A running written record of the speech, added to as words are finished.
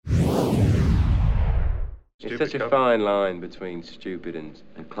It's such a fine line between stupid and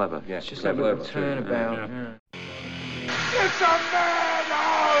clever. Yeah, it's just a little turnabout. Yeah. It's a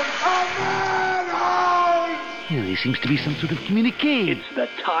madhouse! Yeah, there seems to be some sort of communique. It's the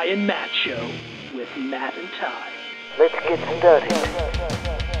Ty and Matt Show with Matt and Ty. Let's get started.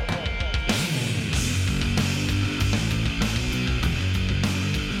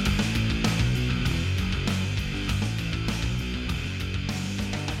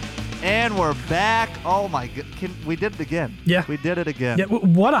 And we're back. Oh my god, we did it again. Yeah. We did it again. Yeah,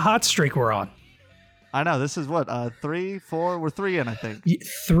 what a hot streak we're on. I know, this is what, 3, 4? We're 3 in, I think.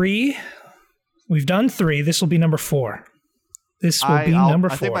 3? We've done 3. This will be number 4. This will be number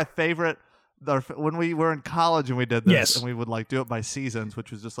 4. I think my favorite, when we were in college and we did this, yes. and we would like do it by seasons, which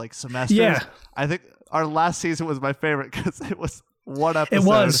was just like semesters. Yeah. I think our last season was my favorite because it was one episode. It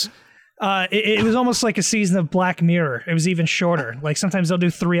was. It was almost like a season of Black Mirror. It was even shorter. Like sometimes they'll do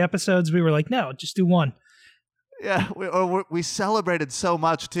 3 episodes. We were like, no, just do 1. Yeah, we celebrated so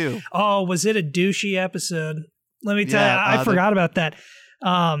much too. Oh, was it a douchey episode? Let me tell you, I forgot about that.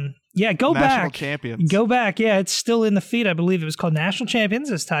 Yeah, go back. National Champions. Go back. Yeah, it's still in the feed. I believe it was called National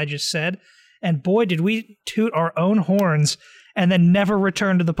Champions, as Ty just said. And boy, did we toot our own horns and then never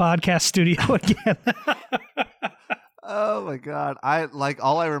return to the podcast studio again. Oh my god!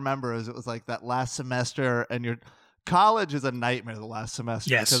 All I remember is it was like that last semester, and your college is a nightmare. The last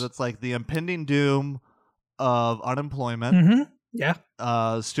semester, yes, because it's like the impending doom of unemployment. Mm-hmm. Yeah,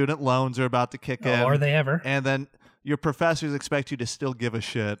 student loans are about to kick in. Are they ever? And then your professors expect you to still give a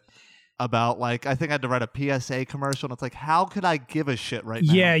shit about, like, I think I had to write a PSA commercial, and it's like, how could I give a shit right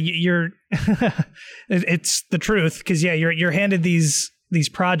now? Yeah, you're. It's the truth, because you're handed these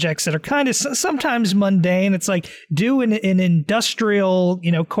projects that are kind of sometimes mundane. It's like, do an industrial,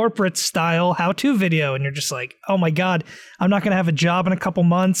 corporate style how-to video. And you're just like, oh my God, I'm not going to have a job in a couple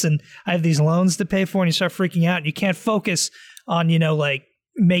months and I have these loans to pay for. And you start freaking out and you can't focus on, like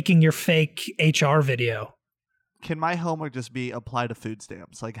making your fake HR video. Can my homework just be apply to food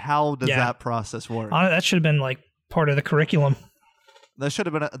stamps? Like, how does that process work? That should have been like part of the curriculum. That should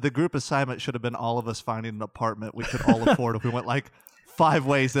have been the group assignment should have been all of us finding an apartment we could all afford if we went like 5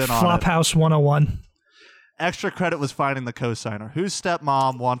 ways in on it. Flophouse 101. Extra credit was finding the cosigner. Whose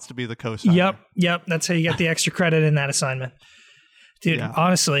stepmom wants to be the cosigner? Yep. That's how you get the extra credit in that assignment. Dude,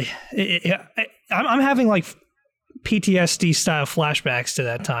 honestly, I'm having like PTSD style flashbacks to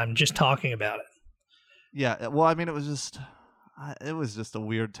that time just talking about it. Yeah, well, I mean, it was just a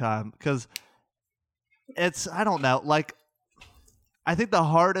weird time because I don't know, like, I think the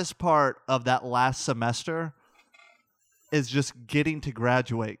hardest part of that last semester is just getting to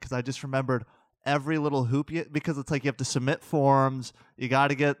graduate, because I just remembered every little hoop because it's like you have to submit forms, you got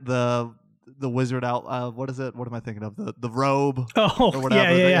to get the wizard out. What is it? What am I thinking of? The robe. Oh, or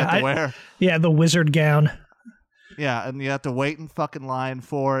whatever that you have to wear. Yeah, the wizard gown. Yeah, and you have to wait in fucking line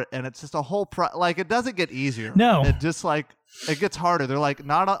for it, and it's just a whole it doesn't get easier. No, it just it gets harder. They're like,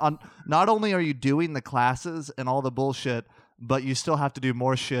 not only are you doing the classes and all the bullshit, but you still have to do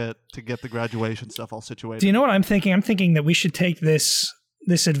more shit to get the graduation stuff all situated. Do you know what I'm thinking? I'm thinking that we should take this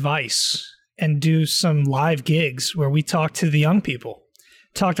advice and do some live gigs where we talk to the young people,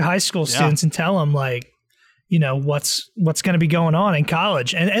 talk to high school students and tell them, like, what's going to be going on in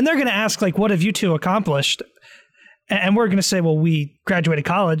college. And they're going to ask, like, what have you two accomplished? And we're going to say, well, we graduated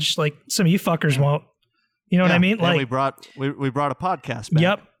college. Like, some of you fuckers won't. You know what I mean? Like, we brought a podcast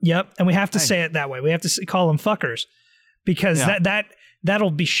back. Yep. And we have to say it that way. We have to call them fuckers. Because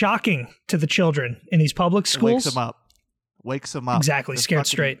that'll be shocking to the children in these public schools. Wakes them up. Exactly. They're scared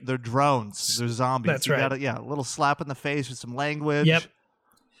straight. They're drones. They're zombies. That's right. A little slap in the face with some language. Yep.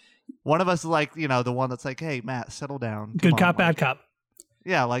 One of us is like, the one that's like, hey, Matt, settle down. Good cop, bad cop.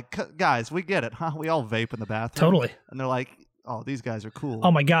 Yeah, like, guys, we get it, huh? We all vape in the bathroom. Totally. And they're like, oh, these guys are cool.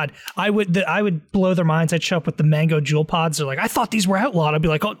 Oh my God. I would blow their minds. I'd show up with the mango jewel pods. They're like, I thought these were outlawed. I'd be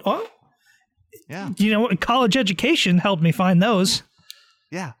like, oh. Yeah. College education helped me find those.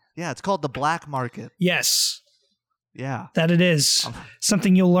 Yeah. Yeah. It's called the black market. Yes. Yeah. That it is.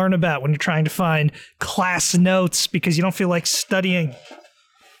 Something you'll learn about when you're trying to find class notes because you don't feel like studying.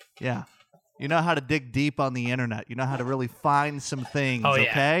 Yeah. You know how to dig deep on the internet. You know how to really find some things,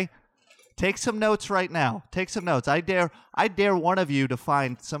 okay? Take some notes right now. Take some notes. I dare one of you to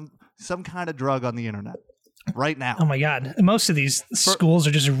find some kind of drug on the internet. Right now. Oh my God. Most of these schools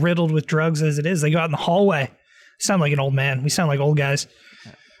are just riddled with drugs as it is. They go out in the hallway. Sound like an old man. We sound like old guys.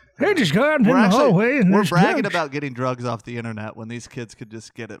 They just go out in the hallway and we're bragging about getting drugs off the internet when these kids could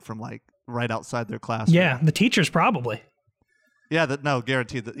just get it from like right outside their classroom. Yeah, the teachers probably. Yeah,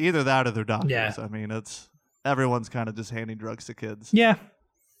 guaranteed that either that or their doctors. Yeah. I mean, everyone's kind of just handing drugs to kids. Yeah.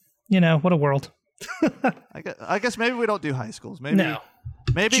 What a world. I guess maybe we don't do high schools. Maybe No.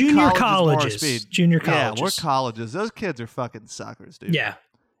 maybe Junior colleges. colleges. Junior Yeah, colleges. we're colleges. Those kids are fucking suckers, dude. Yeah.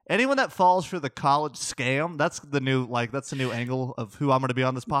 Anyone that falls for the college scam, that's the new angle of who I'm going to be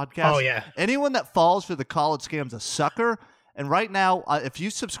on this podcast. Oh, yeah. Anyone that falls for the college scam's a sucker. And right now, if you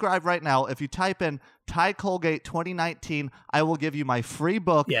subscribe right now, if you type in Ty Colgate 2019, I will give you my free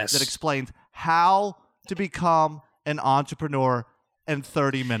book Yes. that explains how to become an entrepreneur in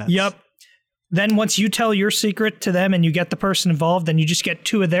 30 minutes. Yep. Then once you tell your secret to them and you get the person involved, then you just get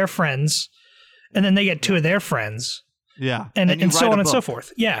 2 of their friends, and then they get 2 of their friends. Yeah. And you so write on a and so book.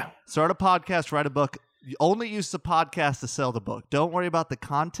 forth. Yeah. Start a podcast, write a book. You only use the podcast to sell the book. Don't worry about the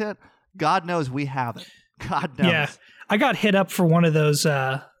content. God knows we have it. God knows. Yeah. I got hit up for one of those,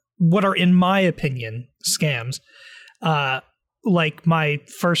 what are, in my opinion, scams. Like my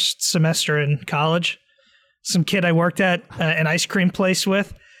first semester in college, some kid I worked at an ice cream place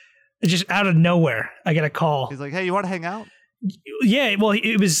with, just out of nowhere, I get a call. He's like, hey, you want to hang out? Yeah, well,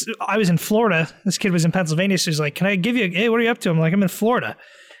 I was in Florida. This kid was in Pennsylvania, so he's like, can I give you hey, what are you up to? I'm like, I'm in Florida.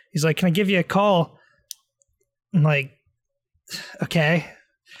 He's like, can I give you a call? I'm like, okay.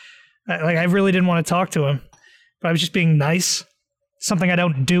 I really didn't want to talk to him, but I was just being nice. Something I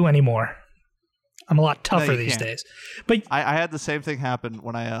don't do anymore. I'm a lot tougher these can't. days. But I had the same thing happen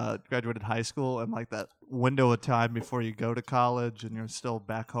when I graduated high school, and like that window of time before you go to college and you're still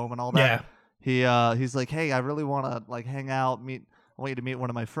back home and all that. yeah, He's like, hey, I really want to like hang out, I want you to meet one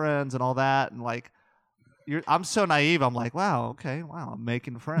of my friends and all that, and like, I'm so naive. I'm like, wow, I'm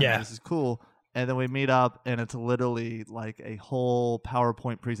making friends. Yeah. This is cool. And then we meet up, and it's literally like a whole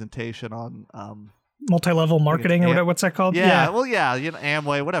PowerPoint presentation on multi-level marketing or whatever. What's that called? well, yeah,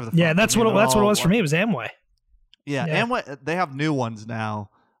 Amway, whatever the fuck. Yeah, that's what it was for me. It was Amway. Yeah, Yeah. Amway. They have new ones now.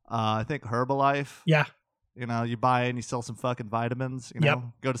 I think Herbalife. Yeah. You buy and you sell some fucking vitamins. Yep.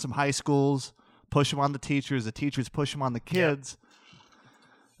 Go to some high schools, push them on the teachers. The teachers push them on the kids.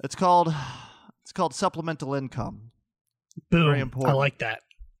 It's called supplemental income. Boom. Very important. I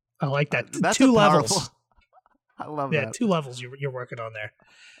like that. That's 2 a levels. powerful- I love Yeah, that. 2 levels you're working on there.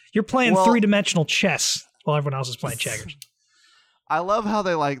 You're playing Well- 3-dimensional chess while everyone else is playing checkers. I love how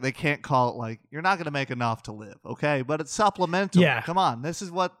they can't call it you're not going to make enough to live, okay? But it's supplemental. Yeah. Come on, this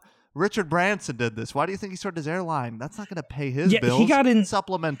is what Richard Branson did. This. Why do you think he started his airline? That's not going to pay his bills. He got in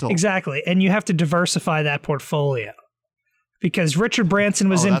supplemental. Exactly, and you have to diversify that portfolio because Richard Branson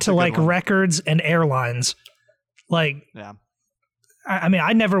was that's into a good one. records and airlines. Yeah. I mean,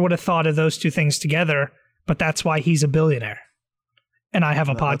 I never would have thought of those 2 things together, but that's why he's a billionaire. And I have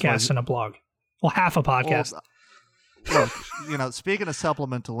a That's why podcast and a blog. Well, half a podcast. Well, look, speaking of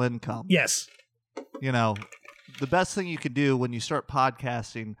supplemental income, Yes. the best thing you can do when you start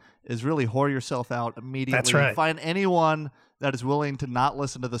podcasting is really whore yourself out immediately. That's right. Find anyone that is willing to not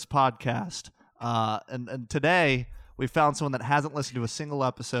listen to this podcast. And today we found someone that hasn't listened to a single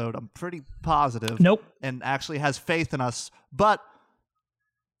episode. I'm pretty positive. Nope. And actually has faith in us. But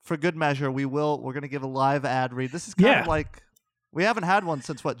for good measure, we're going to give a live ad read. This is kind of like we haven't had one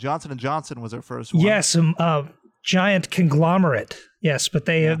since Johnson & Johnson was our first one. Yes, giant conglomerate. Yes, but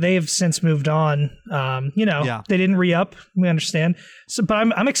they have since moved on. They didn't re-up. We understand. So, but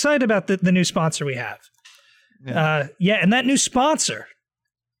I'm excited about the new sponsor we have. Yeah. And that new sponsor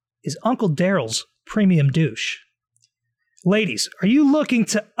is Uncle Daryl's Premium Douche. Ladies, are you looking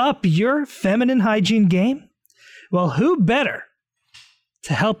to up your feminine hygiene game? Well, who better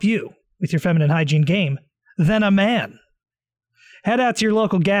to help you with your feminine hygiene game than a man? Head out to your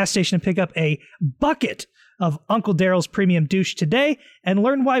local gas station and pick up a bucket of Uncle Daryl's Premium Douche today and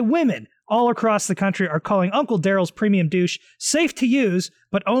learn why women all across the country are calling Uncle Daryl's Premium Douche safe to use,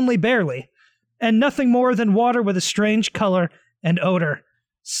 but only barely, and nothing more than water with a strange color and odor.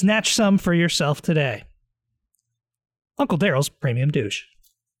 Snatch some for yourself today. Uncle Daryl's Premium Douche.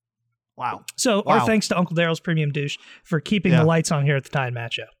 Wow. So our thanks to Uncle Daryl's Premium Douche for keeping the lights on here at the Ty and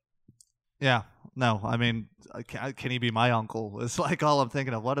Matt Show. Yeah. No, I mean, can he be my uncle? It's like all I'm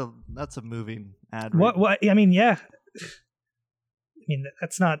thinking of. That's a moving ad read. What? I mean, yeah. I mean,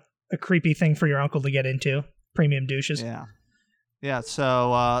 that's not a creepy thing for your uncle to get into. Premium douches. Yeah. Yeah.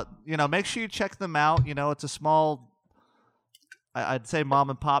 So, make sure you check them out. It's a small, I'd say mom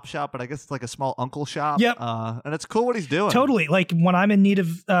and pop shop, but I guess it's like a small uncle shop. Yep. And it's cool what he's doing. Totally. Like when I'm in need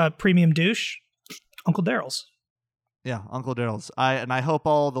of premium douche, Uncle Daryl's. Yeah, Uncle Daryl's. I hope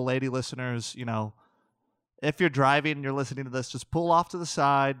all the lady listeners, if you're driving and you're listening to this, just pull off to the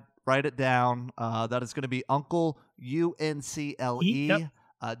side, write it down. That is going to be Uncle UNCLE. Yep.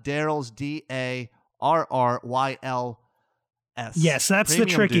 Daryl's DARRYLS. Yes, that's Premium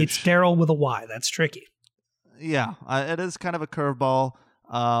the tricky. douche. It's Daryl with a Y. That's tricky. Yeah, it is kind of a curveball.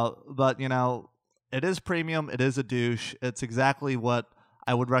 But It is premium. It is a douche. It's exactly what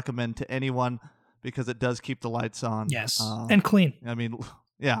I would recommend to anyone because it does keep the lights on. Yes, and clean. I mean,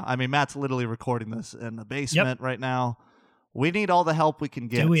 yeah. I mean, Matt's literally recording this in the basement right now. We need all the help we can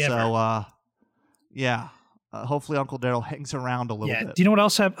get. Do we ever? So, yeah. Hopefully Uncle Daryl hangs around a little bit. Do you know what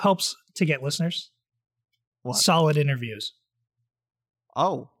else helps to get listeners? What? Solid interviews.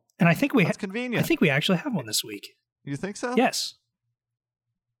 Oh. And I think that's convenient. I think we actually have one this week. You think so? Yes.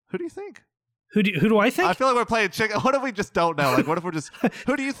 Who do you think? Who do I think? I feel like we're playing chicken. What if we just don't know? Like, what if we're just...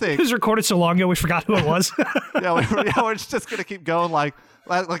 Who do you think? It was recorded so long ago, we forgot who it was. We're just going to keep going. Like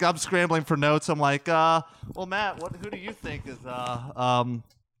I'm scrambling for notes. I'm like, well, Matt, who do you think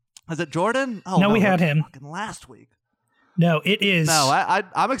is it Jordan? Oh, no, we had him. Fucking last week. No, it is. No,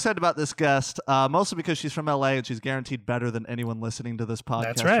 I'm excited about this guest, mostly because she's from LA and she's guaranteed better than anyone listening to this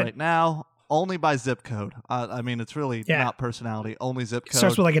podcast right now. Only by zip code. I mean, it's really not personality, only zip code.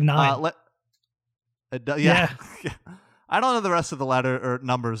 Starts with like a 9. Yeah. I don't know the rest of the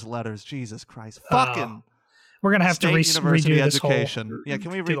letters. Jesus Christ. Fucking. We're going to have to University redo education. this whole... Yeah,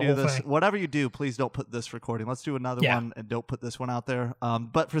 can we redo this? Thing. Whatever you do, please don't put this recording. Let's do another one and don't put this one out there.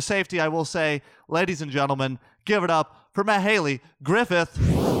 But for safety, I will say, ladies and gentlemen, give it up for Mahaley Griffith.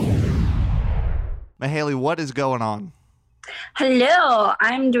 Mahaley, what is going on? Hello.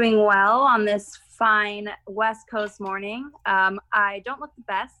 I'm doing well on this fine West Coast morning. I don't look the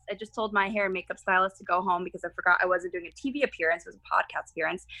best. I just told my hair and makeup stylist to go home because I forgot I wasn't doing a TV appearance. It was a podcast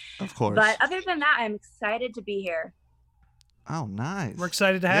appearance. Of course. But other than that, I'm excited to be here. Oh, nice. We're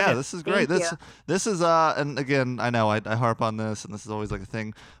excited to have you. Yeah, this is great. This is and again, I know I harp on this and this is always like a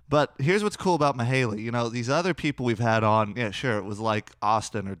thing, but here's what's cool about Mahaley. You know, these other people we've had on, yeah, sure, it was like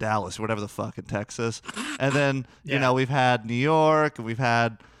Austin or Dallas or whatever the fuck in Texas. And then, you know, we've had New York and we've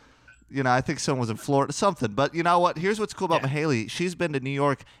had, you know, I think someone was in Florida, something. But you know what? Here's what's cool about Mahaley. She's been to New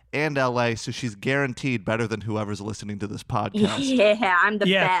York and LA, so she's guaranteed better than whoever's listening to this podcast. Yeah, I'm the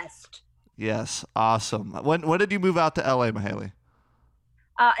best. Yes, awesome. When did you move out to LA, Mahaley?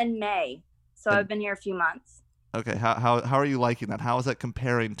 In May. So I've been here a few months. Okay, how are you liking that? How is that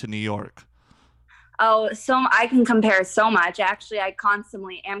comparing to New York? Oh, so I can compare so much. Actually, I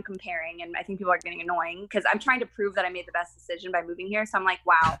constantly am comparing, and I think people are getting annoying because I'm trying to prove that I made the best decision by moving here. So I'm like,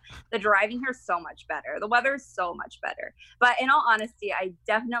 wow, the driving here is so much better. The weather is so much better. But in all honesty, I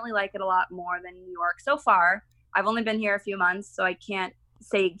definitely like it a lot more than New York so far. I've only been here a few months, so I can't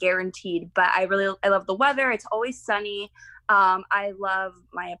say guaranteed, but I love the weather. It's always sunny. I love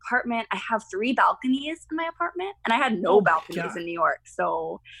my apartment. I have 3 balconies in my apartment, and I had no balconies in New York.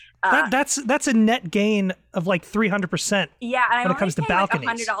 So that's a net gain of like 300%. Yeah, and when it comes to balconies,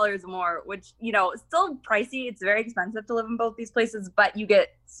 like $100 more, which is still pricey. It's very expensive to live in both these places, but you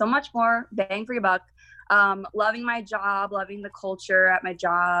get so much more bang for your buck. Loving my job, loving the culture at my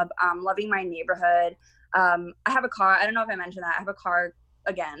job, loving my neighborhood. I have a car. I don't know if I mentioned that. I have a car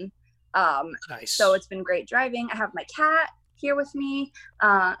again. Nice. So it's been great driving. I have my cat here with me.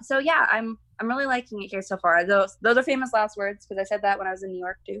 So yeah, I'm really liking it here so far. Those are famous last words because I said that when I was in New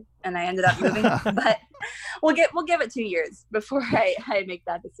York too, and I ended up moving. But we'll give it 2 years before I make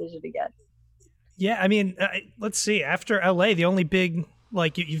that decision again. Yeah, I mean, let's see. After LA, the only big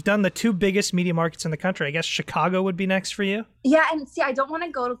you've done the 2 biggest media markets in the country. I guess Chicago would be next for you. Yeah, and see, I don't want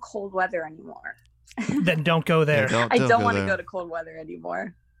to go to cold weather anymore. Then don't go there. Yeah, I don't want to go to cold weather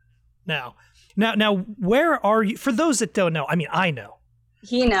anymore. Now, where are you? For those that don't know, I mean, I know.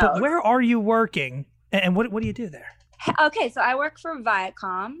 He knows. But where are you working, and what do you do there? Okay, so I work for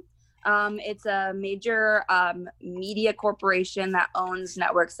Viacom. It's a major media corporation that owns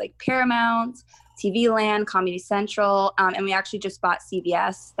networks like Paramount, TV Land, Comedy Central, and we actually just bought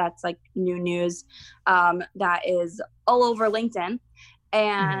CBS. That's like new news that is all over LinkedIn.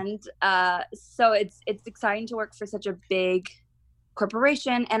 And so it's exciting to work for such a big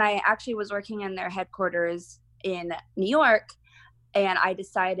corporation. And I actually was working in their headquarters in New York, and I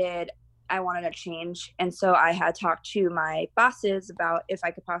decided I wanted a change. And so I had talked to my bosses about if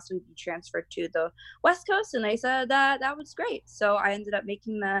I could possibly be transferred to the West Coast, and they said that was great. So I ended up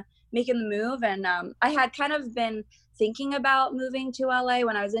making the move, and I had kind of been thinking about moving to LA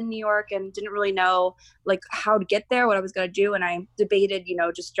when I was in New York and didn't really know like how to get there, what I was going to do. And I debated,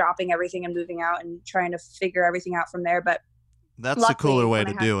 just dropping everything and moving out and trying to figure everything out from there. But that's the cooler way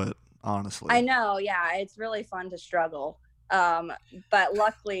to do it, honestly. I know. Yeah. It's really fun to struggle. But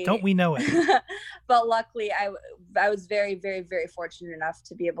luckily, don't we know it? But luckily I was very, very, very fortunate enough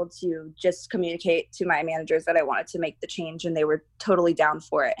to be able to just communicate to my managers that I wanted to make the change, and they were totally down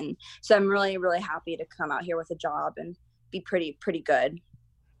for it. And so I'm really, really happy to come out here with a job and be pretty good.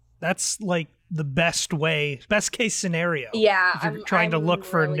 That's like the best case scenario. Yeah. If you're trying to look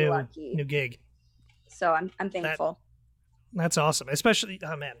for really a lucky. new gig. So I'm thankful. That's awesome. Especially,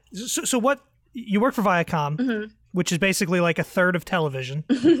 oh man. So what, you work for Viacom, Mm-hmm. which is basically like a third of television.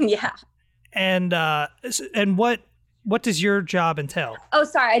 Yeah. And what does your job entail? Oh,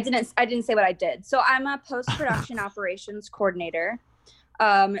 sorry, I didn't say what I did. So I'm a post-production operations coordinator.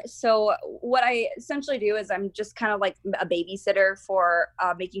 So what I essentially do is I'm just kind of like a babysitter for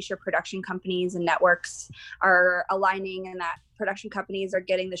making sure production companies and networks are aligning and that production companies are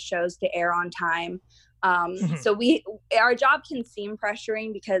getting the shows to air on time. So our job can seem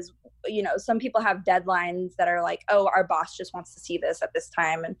pressuring because, you know, some people have deadlines that are like, oh, our boss just wants to see this at this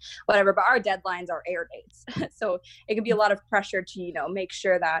time and whatever, but our deadlines are air dates. So it can be a lot of pressure to, you know, make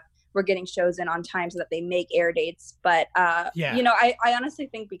sure that we're getting shows in on time so that they make air dates. But, you know, I honestly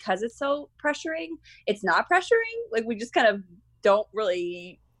think because it's so pressuring, it's not pressuring. Like we just kind of don't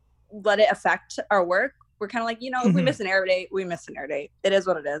really let it affect our work. We're kind of like, you know, if we miss an air date, we miss an air date. It is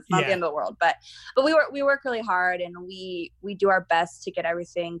what it is. It's not the end of the world. But we work really hard and we do our best to get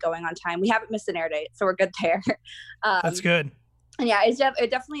everything going on time. We haven't missed an air date, so we're good there. That's good. And yeah,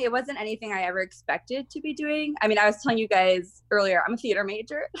 it wasn't anything I ever expected to be doing. I mean, I was telling you guys earlier, I'm a theater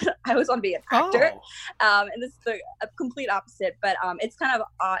major. I always want to be an actor. And this is a complete opposite, but it's kind of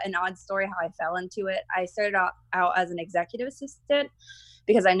an odd story how I fell into it. I started out as an executive assistant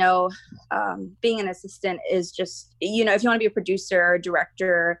because I know being an assistant is just, you know, if you want to be a producer,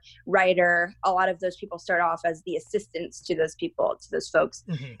 director, writer, a lot of those people start off as the assistants to those people, to those folks.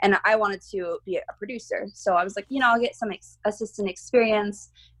 And I wanted to be a producer. So I was like, you know, I'll get some assistant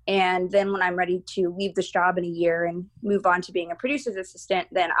experience. And then when I'm ready to leave this job in a year and move on to being a producer's assistant,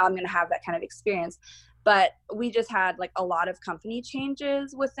 then I'm going to have that kind of experience. But we just had like a lot of company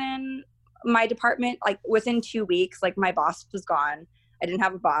changes within my department. Like within 2 weeks, like my boss was gone. I didn't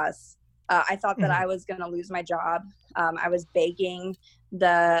have a boss. I thought that I was going to lose my job. I was begging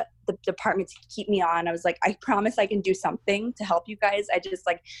the department to keep me on. I was like, I promise I can do something to help you guys. I just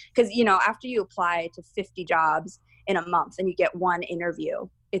like, because, you know, after you apply to 50 jobs in a month and you get one interview,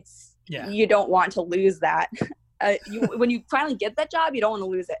 you don't want to lose that. When you finally get that job, you don't want to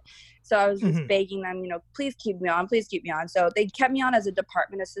lose it. So I was just begging them, you know, please keep me on, please keep me on. So they kept me on as a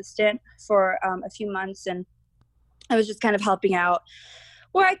department assistant for a few months, and I was just kind of helping out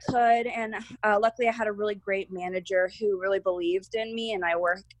where I could. And luckily I had a really great manager who really believed in me and my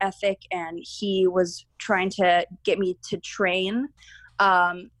work ethic. And he was trying to get me to train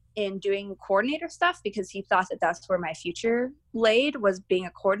in doing coordinator stuff because he thought that that's where my future laid, was being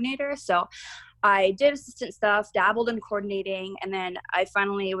a coordinator. So I did assistant stuff, dabbled in coordinating. And then I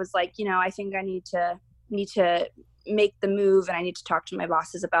finally was like, you know, I think I need to make the move and I need to talk to my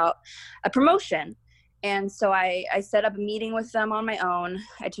bosses about a promotion. And so I set up a meeting with them on my own.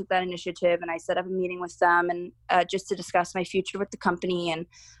 I took that initiative and I set up a meeting with them and just to discuss my future with the company. And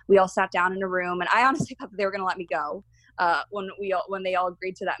we all sat down in a room. And I honestly thought that they were going to let me go when they all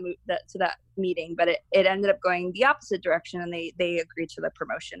agreed to that meeting. But it ended up going the opposite direction, and they agreed to the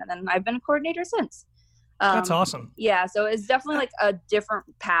promotion. And then I've been a coordinator since. That's awesome. Yeah, so it's definitely like a different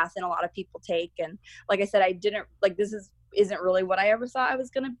path than a lot of people take. And like I said, I didn't like this isn't really what I ever thought I was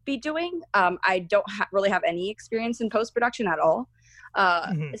going to be doing. I don't really have any experience in post-production at all.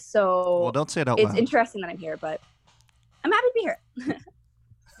 So well, don't say it out loud. It's interesting that I'm here, but I'm happy to be here.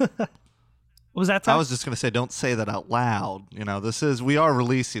 What was that, Tom? I was just going to say, don't say that out loud. You know, we are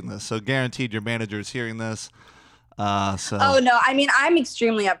releasing this, so guaranteed your manager is hearing this. Oh no, I mean, I'm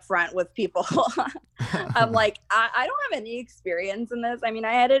extremely upfront with people. I'm like, I don't have any experience in this. I mean,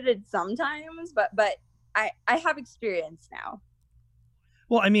 I edited sometimes, but I have experience now.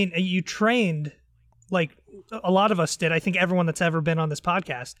 Well, I mean, you trained, like a lot of us did, I think everyone that's ever been on this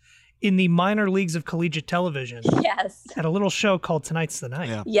podcast, in the minor leagues of collegiate television. Yes. At a little show called Tonight's the Night.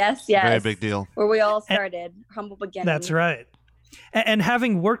 Yeah. Yes. Very big deal. Where we all started, humble beginnings. That's right. And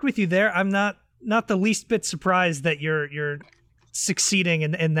having worked with you there, I'm not the least bit surprised that you're succeeding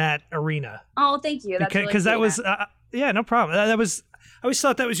in that arena. Oh, thank you. That's because that was yeah, no problem. That was, I always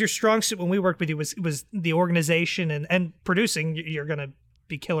thought that was your strong suit when we worked with you, was the organization and producing. You're going to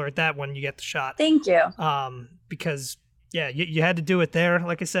be killer at that when you get the shot. Thank you. Because yeah, you had to do it there.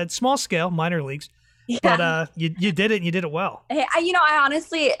 Like I said, small scale, minor leagues. Yeah. But you did it, and you did it well. Hey, I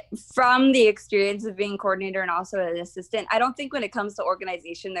honestly, from the experience of being coordinator and also an assistant, I don't think when it comes to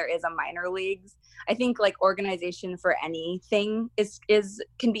organization there is a minor leagues. I think like organization for anything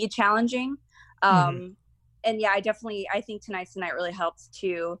can be challenging. And yeah, I think Tonight's the Night really helps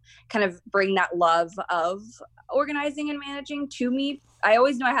to kind of bring that love of organizing and managing to me. I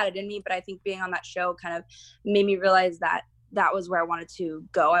always knew I had it in me, but I think being on that show kind of made me realize that was where I wanted to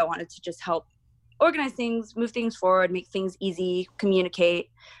go. I wanted to just help organize things, move things forward, make things easy, communicate,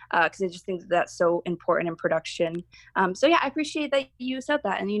 because I just think that that's so important in production. So yeah, I appreciate that you said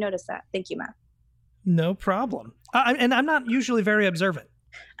that and you noticed that. Thank you, Matt. No problem. And I'm not usually very observant.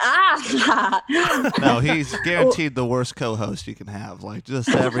 No, he's guaranteed the worst co-host you can have. Like just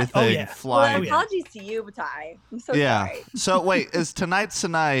everything flying. Well, apologies to you, Ty. I'm so sorry. So wait, is Tonight's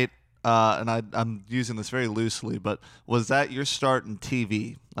Tonight? And I'm using this very loosely, but was that your start in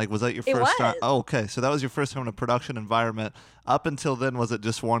TV? Like, was that your first start? Oh, okay. So that was your first time in a production environment. Up until then, was it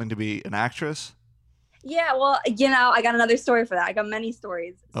just wanting to be an actress? Yeah, well, I got another story for that. I got many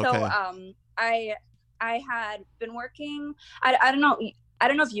stories. Okay. So, I had been working. I don't know. I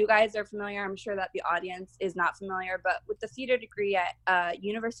don't know if you guys are familiar. I'm sure that the audience is not familiar, but with the theater degree at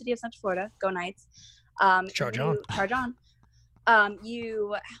University of Central Florida, go Knights. Charge on.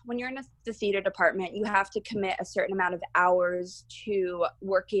 When you're in the theater department, you have to commit a certain amount of hours to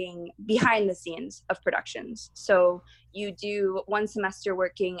working behind the scenes of productions. So you do one semester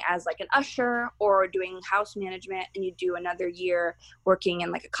working as like an usher or doing house management, and you do another year working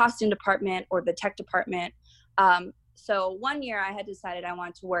in like a costume department or the tech department. So one year I had decided I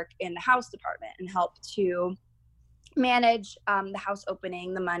wanted to work in the house department and help to manage the house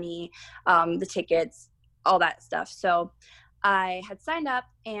opening, the money, the tickets, all that stuff. So I had signed up,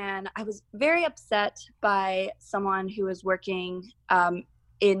 and I was very upset by someone who was working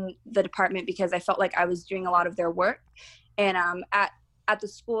in the department because I felt like I was doing a lot of their work. And at the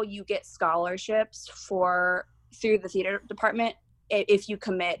school, you get scholarships through the theater department if you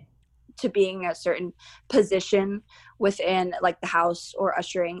commit to being a certain position within like the house or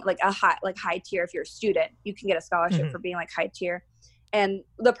ushering, like high tier. If you're a student, you can get a scholarship for being like high tier. And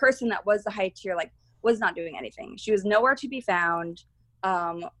the person that was the high tier, like, was not doing anything. She was nowhere to be found.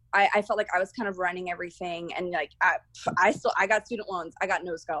 I felt like I was kind of running everything, and like I got student loans. I got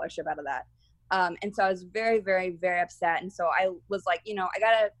no scholarship out of that. And so I was very, very, very upset. And so I was like, I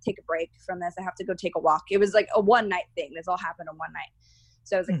gotta take a break from this. I have to go take a walk. It was like a one night thing. This all happened on one night.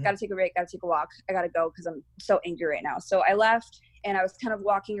 So I was like, gotta take a break, gotta take a walk. I gotta go because I'm so angry right now. So I left, and I was kind of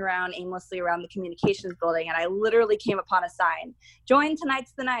walking around aimlessly around the communications building, and I literally came upon a sign: "Join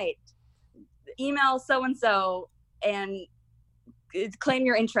Tonight's the Night. Email so-and-so and claim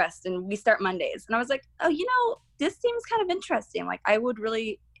your interest, and we start Mondays." And I was like, oh, this seems kind of interesting. Like, I would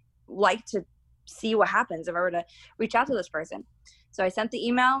really like to see what happens if I were to reach out to this person. So I sent the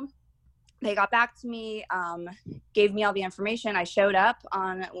email. They got back to me, gave me all the information. I showed up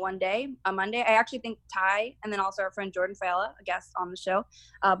on a Monday. I actually think Ty, and then also our friend Jordan Fayella, a guest on the show,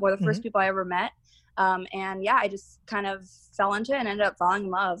 were the first people I ever met. And yeah, I just kind of fell into it and ended up falling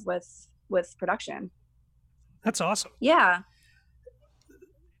in love with production. That's awesome. Yeah.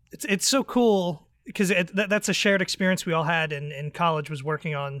 It's so cool because that's a shared experience we all had in college, was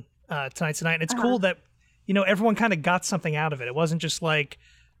working on Tonight's Tonight. And it's cool that, everyone kind of got something out of it. It wasn't just like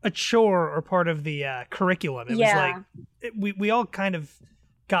a chore or part of the curriculum. It was like we all kind of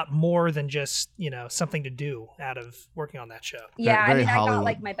got more than just, something to do out of working on that show. Yeah, I got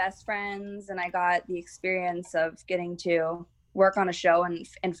like my best friends, and I got the experience of getting to work on a show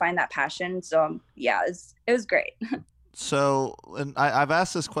and find that passion. So yeah, it was great. So, and I've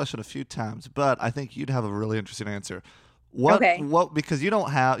asked this question a few times, but I think you'd have a really interesting answer. What because you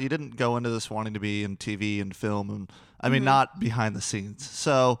didn't go into this wanting to be in TV and film, and I mean not behind the scenes.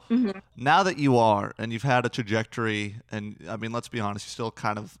 So now that you are, and you've had a trajectory, and I mean, let's be honest, you're still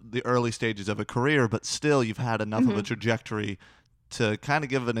kind of the early stages of a career, but still you've had enough of a trajectory to kind of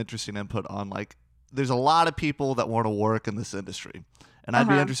give an interesting input on, like, there's a lot of people that want to work in this industry. And I'd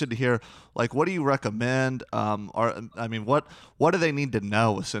be interested to hear, like, what do you recommend? What do they need to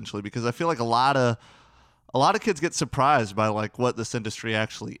know, essentially? Because I feel like a lot of kids get surprised by, like, what this industry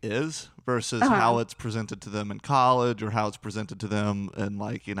actually is versus how it's presented to them in college, or how it's presented to them in,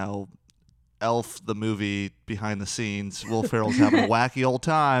 like, Elf, the movie, behind the scenes. Will Ferrell's having a wacky old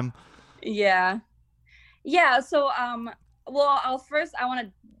time. Yeah. So, I want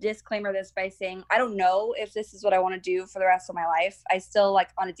to disclaimer this by saying I don't know if this is what I want to do for the rest of my life. I still, like,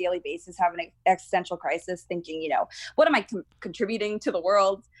 on a daily basis, have an existential crisis, thinking, what am I contributing to the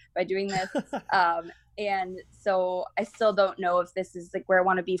world by doing this? And so I still don't know if this is, like, where I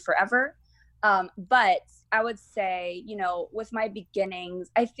want to be forever. But I would say, with my beginnings,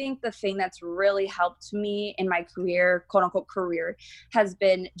 I think the thing that's really helped me in my career, quote unquote career, has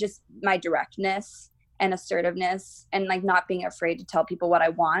been just my directness and assertiveness, and, like, not being afraid to tell people what I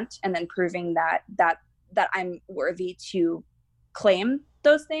want, and then proving that I'm worthy to claim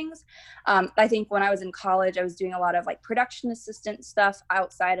those things. I think when I was in college, I was doing a lot of, like, production assistant stuff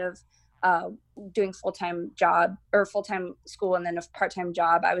outside of doing full-time job or full-time school, and then a part-time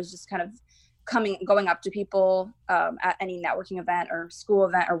job. I was just kind of going up to people at any networking event or school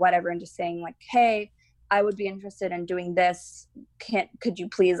event or whatever, and just saying like, hey, I would be interested in doing this. Could you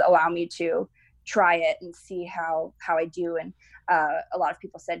please allow me to try it and see how I do? And a lot of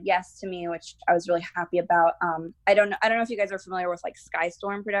people said yes to me, which I was really happy about. I don't know if you guys are familiar with like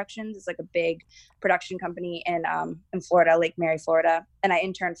Skystorm Productions. It's like a big production company in Florida, Lake Mary, Florida, and I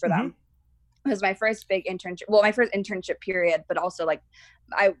interned for them. It was my first big internship. Well, my first internship period, but also like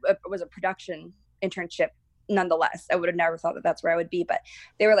it was a production internship nonetheless. I would have never thought that that's where I would be, but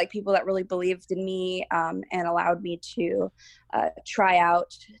they were like people that really believed in me and allowed me to try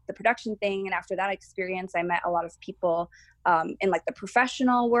out the production thing. And after that experience, I met a lot of people in like the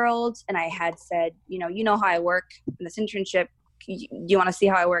professional world. And I had said, you know how I work in this internship. You want to see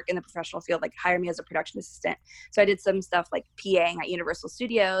how I work in the professional field, like hire me as a production assistant. So I did some stuff like PAing at Universal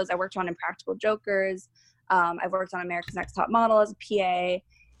Studios. I worked on Impractical Jokers. I've worked on America's Next Top Model as a PA.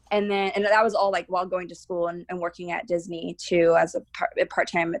 And that was all like while going to school and working at Disney too, as a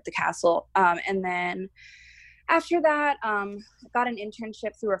part-time at the castle. And then after that, got an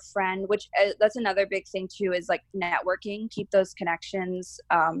internship through a friend, which that's another big thing too, is like networking, keep those connections.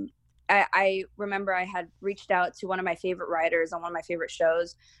 I remember I had reached out to one of my favorite writers on one of my favorite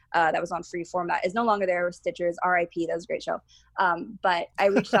shows that was on Freeform, that is no longer there, with Stitchers, RIP, that was a great show. But I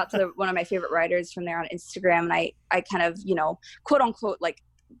reached out to one of my favorite writers from there on Instagram, and I kind of, quote unquote, like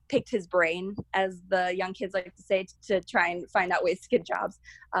picked his brain, as the young kids like to say, to try and find out ways to get jobs.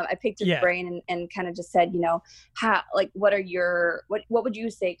 I picked his brain and kind of just said, what would you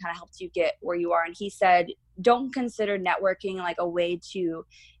say kind of helped you get where you are? And he said, don't consider networking like a way to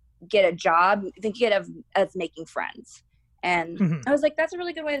get a job, think of it as making friends. And I was like, that's a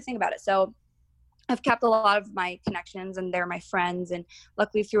really good way to think about it. So I've kept a lot of my connections, and they're my friends. And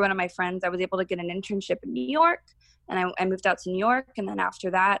luckily through one of my friends, I was able to get an internship in New York, and I moved out to New York. And then after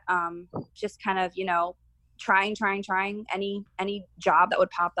that, just kind of, trying any job that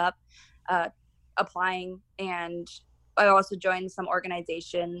would pop up, applying. And I also joined some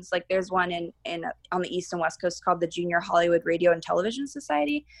organizations. Like there's one on the East and West Coast called the Junior Hollywood Radio and Television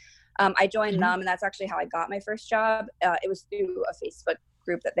Society. I joined them, and that's actually how I got my first job. It was through a Facebook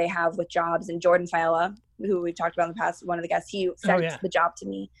group that they have with jobs, and Jordan Fiala, who we've talked about in the past, one of the guests, he sent the job to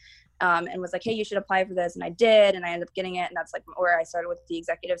me and was like, hey, you should apply for this. And I did, and I ended up getting it. And that's like where I started with the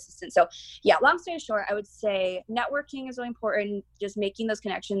executive assistant. So yeah, long story short, I would say networking is really important. Just making those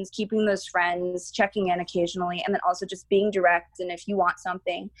connections, keeping those friends, checking in occasionally, and then also just being direct. And if you want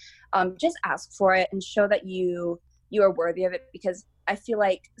something, just ask for it and show that you are worthy of it, because I feel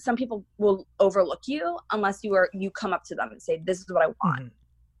like some people will overlook you unless you come up to them and say, this is what I want.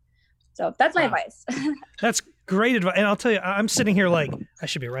 So that's my advice. That's great advice. And I'll tell you, I'm sitting here like, I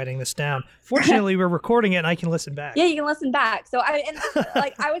should be writing this down. Fortunately, we're recording it and I can listen back. Yeah, you can listen back. So I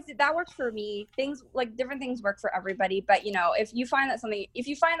would say that works for me. Things like different things work for everybody. But if you find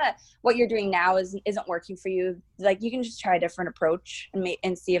that what you're doing now isn't working for you, like you can just try a different approach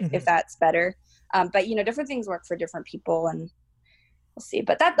and see if that's better. But different things work for different people, and we'll see.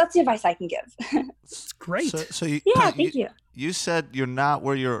 But that's the advice I can give. It's great. So thank you. You said you're not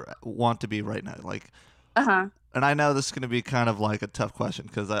where you want to be right now. Like, and I know this is going to be kind of like a tough question,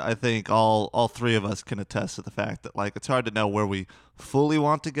 because I think all three of us can attest to the fact that like it's hard to know where we fully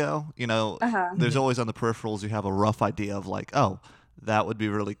want to go. There's always on the peripherals you have a rough idea of like, oh, that would be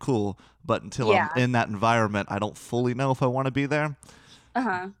really cool. But until I'm in that environment, I don't fully know if I want to be there.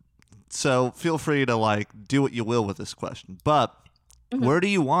 So feel free to like do what you will with this question. But where do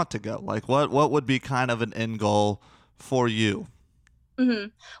you want to go? Like what would be kind of an end goal for you?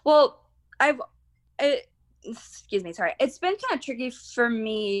 Well, excuse me, sorry. It's been kind of tricky for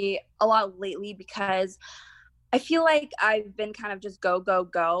me a lot lately, because I feel like I've been kind of just go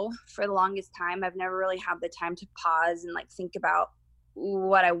for the longest time. I've never really had the time to pause and like think about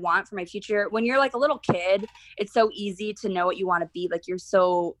what I want for my future. When you're like a little kid, it's so easy to know what you want to be. Like you're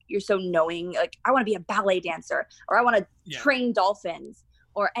so knowing, like I want to be a ballet dancer, or I want to train dolphins,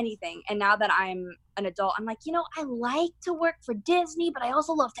 or anything. And now that I'm an adult, I'm like, I like to work for Disney, but I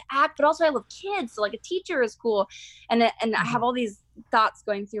also love to act, but also I love kids. So like a teacher is cool. And I have all these thoughts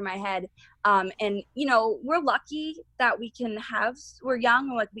going through my head. And we're lucky that we're young,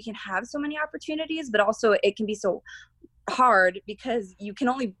 and like we can have so many opportunities, but also it can be so hard because you can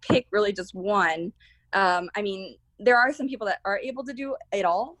only pick really just one. I mean, there are some people that are able to do it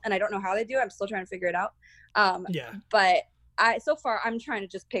all, and I don't know how they do. I'm still trying to figure it out. But so far I'm trying to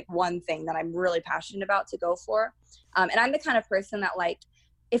just pick one thing that I'm really passionate about to go for. And I'm the kind of person that like,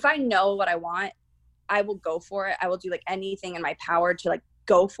 if I know what I want, I will go for it. I will do like anything in my power to like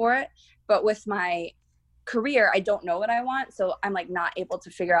go for it. But with my career, I don't know what I want. So I'm like not able to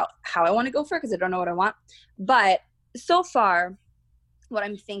figure out how I want to go for it because I don't know what I want. But so far, what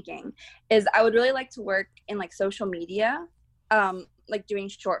I'm thinking is I would really like to work in like social media, like doing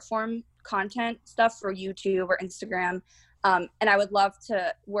short form content stuff for YouTube or Instagram. And I would love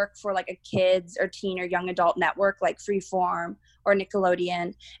to work for like a kids or teen or young adult network like Freeform or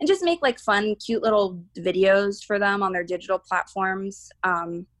Nickelodeon, and just make like fun, cute little videos for them on their digital platforms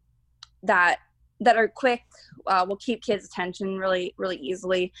that are quick, will keep kids' attention really, really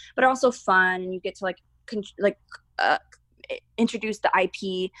easily, but are also fun, and you get to introduce the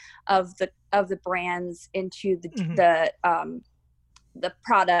IP of the brands into the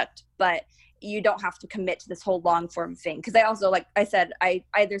product, but you don't have to commit to this whole long form thing. Because I also, like I said, I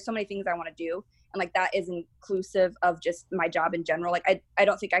there's so many things I want to do, and like that is inclusive of just my job in general. Like I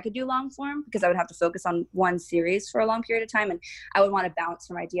don't think I could do long form because I would have to focus on one series for a long period of time, and I would want to bounce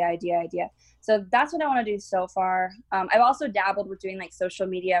from idea. So that's what I want to do so far. I've also dabbled with doing like social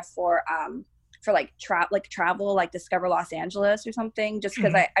media for like travel, like Discover Los Angeles or something, just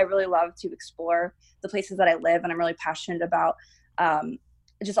because I really love to explore the places that I live, and I'm really passionate about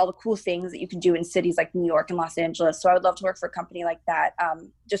just all the cool things that you can do in cities like New York and Los Angeles. So I would love to work for a company like that,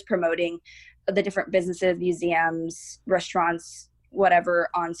 just promoting the different businesses, museums, restaurants, whatever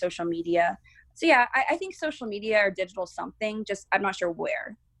on social media. So yeah, I think social media or digital something, just I'm not sure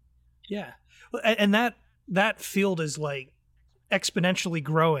where. Yeah. And that field is like exponentially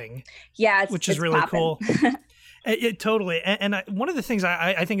growing. Yeah. Which is really cool. It totally. And one of the things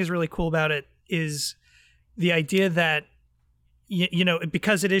I think is really cool about it is the idea that, you know,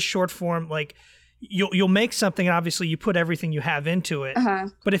 because it is short form, like you'll make something, and obviously you put everything you have into it,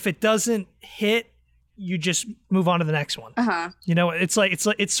 but if it doesn't hit, you just move on to the next one. You know,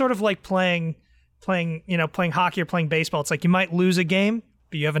 it's sort of like playing hockey or playing baseball. It's like you might lose a game,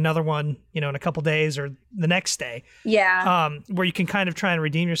 but you have another one, you know, in a couple days or the next day. Yeah. Where you can kind of try and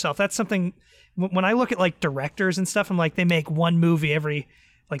redeem yourself. That's something when I look at like directors and stuff, I'm like, they make one movie every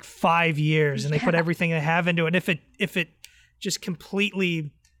like 5 years, and they put everything they have into it. If it just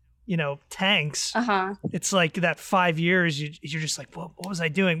completely, you know, tanks, it's like that 5 years, you're just like, what was I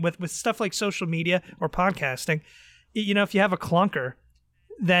doing? With stuff like social media or podcasting, you know, if you have a clunker,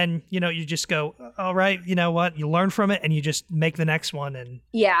 then, you know, you just go, all right, you know what, you learn from it, and you just make the next one, and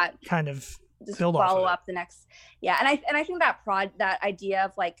kind of just build follow off up the next. Yeah. And I think that idea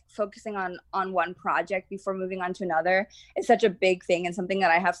of like focusing on one project before moving on to another is such a big thing, and something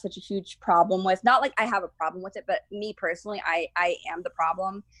that I have such a huge problem with. Not like I have a problem with it, but me personally, I am the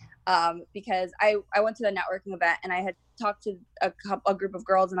problem. Because I went to the networking event, and I had talked to a group of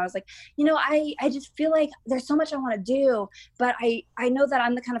girls, and I was like, you know, I just feel like there's so much I want to do, but I know that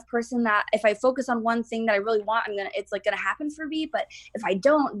I'm the kind of person that if I focus on one thing that I really want, it's like gonna happen for me. But if I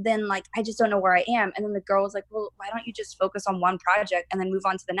don't, then like I just don't know where I am. And then the girl was like, well, why don't you just focus on one project and then move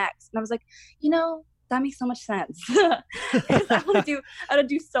on to the next? And I was like, you know, that makes so much sense. I want to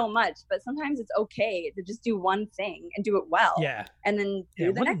do so much, but sometimes it's okay to just do one thing and do it well. Yeah. And then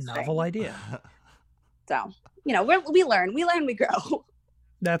do the next thing. What a novel idea. So, you know, we learn, we grow.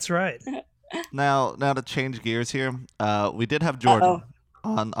 That's right. Now to change gears here, we did have Jordan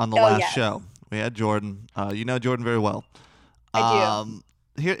on the last show. We had Jordan. You know Jordan very well. I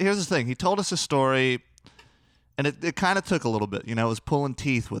do. Here's the thing. He told us a story, and it kind of took a little bit. You know, it was pulling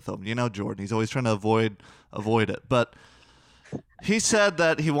teeth with him. You know Jordan. He's always trying to avoid it. But he said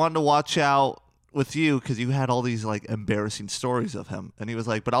that he wanted to watch out with you because you had all these like embarrassing stories of him. And he was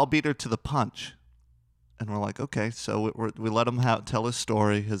like, but I'll beat her to the punch. And we're like, okay. So we let him tell his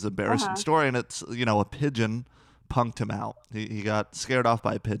story, his embarrassing story. And it's, you know, a pigeon punked him out. He got scared off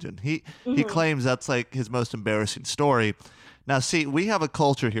by a pigeon. He claims that's like his most embarrassing story. Now, see, we have a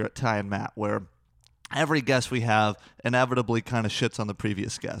culture here at Ty and Matt where every guest we have inevitably kind of shits on the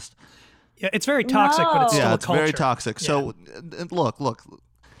previous guest. Yeah, it's very toxic, but it's still a culture. Very toxic. Yeah. So, look,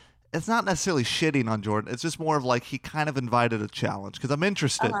 it's not necessarily shitting on Jordan. It's just more of like he kind of invited a challenge because I'm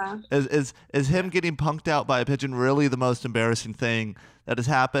interested. Is him getting punked out by a pigeon really the most embarrassing thing that has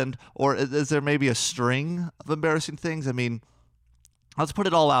happened? Or is there maybe a string of embarrassing things? I mean, let's put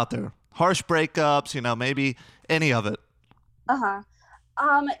it all out there. Harsh breakups, you know, maybe any of it. Yeah,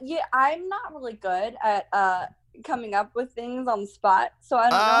 I'm not really good at coming up with things on the spot, so I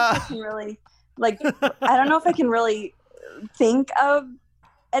don't know if I can really I don't know if I can really think of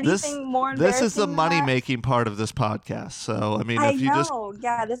anything more embarrassing. This is the than money that. making part of this podcast. So I mean, I if you know,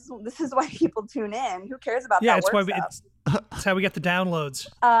 yeah, this is why people tune in. Who cares about Yeah, that it's work why stuff? it's how we get the downloads.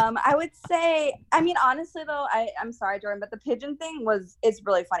 I would say, I mean, honestly though, I'm sorry, Jordan, but the pigeon thing is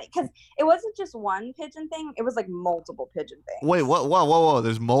really funny because it wasn't just one pigeon thing; it was like multiple pigeon things. Wait, what? Whoa!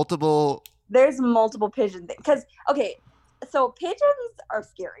 There's multiple there's multiple pigeon things. Because okay, so pigeons are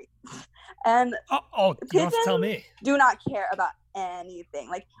scary, and you don't have to tell me. do not care about anything.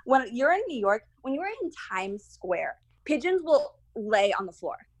 Like when you're in New York, when you're in Times Square, pigeons will lay on the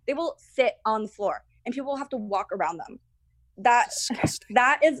floor. They will sit on the floor, and people will have to walk around them. Disgusting.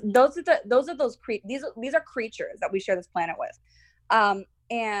 These are creatures that we share this planet with,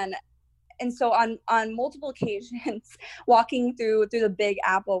 and so on multiple occasions, walking through the Big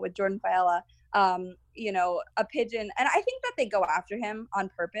Apple with Jordan Faella, a pigeon, and I think that they go after him on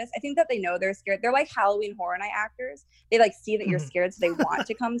purpose. I think that they know they're scared. They're like Halloween Horror Night actors. They like see that you're scared, so they want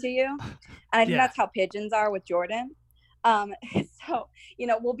to come to you. And I think that's how pigeons are with Jordan. So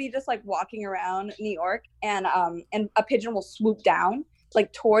we'll be just like walking around New York, and a pigeon will swoop down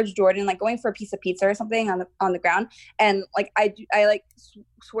like towards Jordan, like going for a piece of pizza or something on the ground, and like I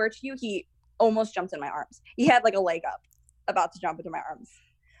swear to you, he almost jumped in my arms. He had like a leg up, about to jump into my arms,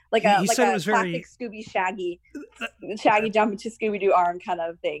 like a classic Scooby Shaggy jump into Scooby-Doo arm kind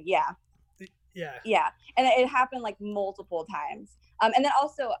of thing. Yeah, and it happened like multiple times. And then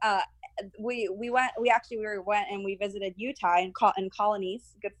also we went and we visited Utah and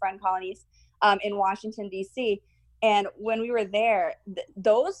Colonies, good friend Colonies, in Washington D.C. And when we were there,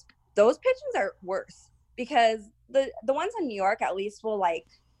 those pigeons are worse, because the ones in New York at least will like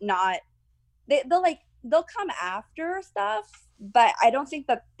not, they'll come after stuff, but I don't think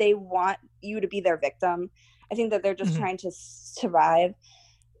that they want you to be their victim. I think that they're just trying to survive.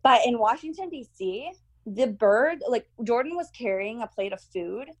 But in Washington D.C., the bird, like Jordan was carrying a plate of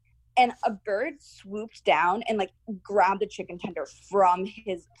food, and a bird swooped down and like grabbed a chicken tender from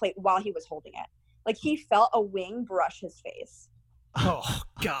his plate while he was holding it. Like he felt a wing brush his face. Oh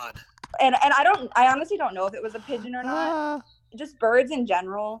God. And I honestly don't know if it was a pigeon or not. Just birds in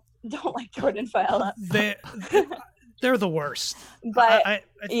general don't like Jordan Faella. They're the worst. But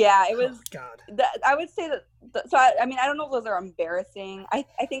it was. Oh God. I would say that. So I mean, I don't know if those are embarrassing. I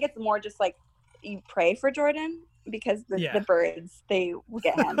think it's more just like you pray for Jordan, because the birds, they will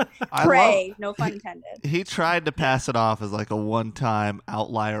get him. Pray, no pun intended. He tried to pass it off as like a one-time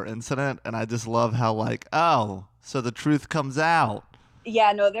outlier incident, and I just love how like, oh, so the truth comes out.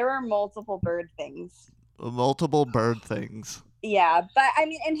 Yeah, no, there were multiple bird things. Multiple bird things. Yeah, but I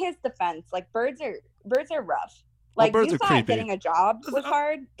mean, in his defense, like birds are rough. Like birds you are thought creepy. Getting a job was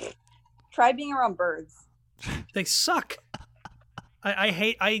hard. Try being around birds. They suck.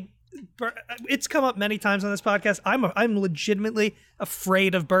 It's come up many times on this podcast. I'm legitimately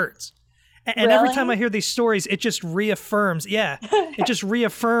afraid of birds. And really? Every time I hear these stories, it just reaffirms, it just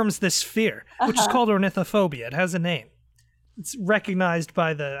reaffirms this fear, which is called ornithophobia. It has a name. It's recognized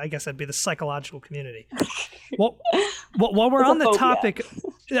by I guess that'd be the psychological community. Well, while we're on the topic,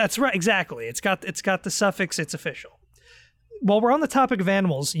 that's right, exactly. It's got the suffix, it's official. While we're on the topic of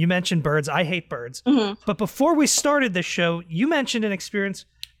animals, you mentioned birds. I hate birds. But before we started this show, you mentioned an experience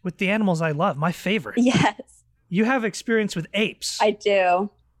with the animals I love, my favorite. Yes. You have experience with apes. I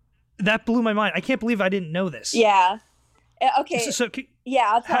do. That blew my mind. I can't believe I didn't know this. Yeah. Okay.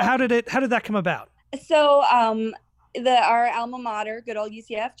 I'll tell. How did that come about? So, our alma mater, good old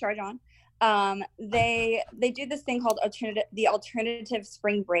UCF, charge on. They do this thing called the alternative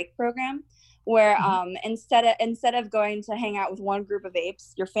spring break program, where instead of going to hang out with one group of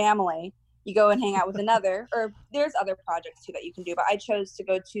apes, your family, you go and hang out with another. Or there's other projects too that you can do, but I chose to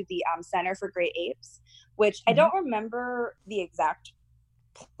go to the Center for Great Apes, which I don't remember the exact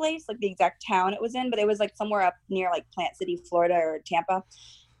place, like the exact town it was in, but it was like somewhere up near like Plant City, Florida, or Tampa.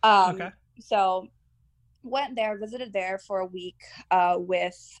 So went there, visited there for a week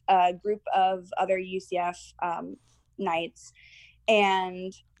with a group of other UCF Knights.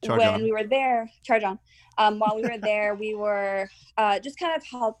 And when we were there, while we were there, we were just kind of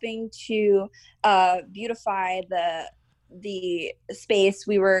helping to beautify the space.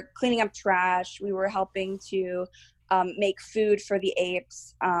 We were cleaning up trash. We were helping to make food for the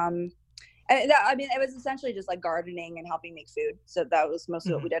apes. It was essentially just like gardening and helping make food. So that was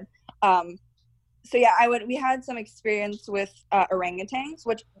mostly what we did. We had some experience with orangutans,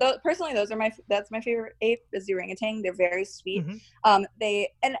 which personally that's my favorite ape is the orangutan. They're very sweet.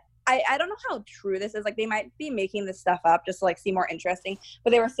 I don't know how true this is. Like they might be making this stuff up just to like seem more interesting, but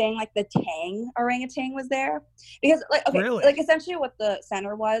they were saying like the Tang orangutan was there because like essentially what the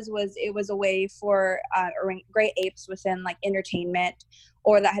center was it was a way for great apes within like entertainment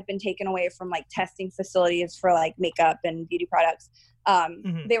or that had been taken away from like testing facilities for like makeup and beauty products.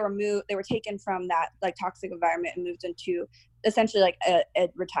 They were taken from that like toxic environment and moved into essentially like a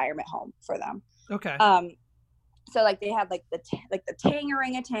retirement home for them. Okay. so like they had like the Tang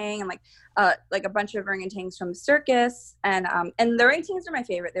orangutan and like a bunch of orangutans from the circus, and the orangutans are my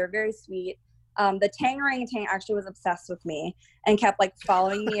favorite. They're very sweet. The Tang orangutan actually was obsessed with me and kept like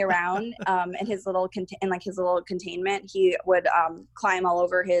following me around in his little containment. He would climb all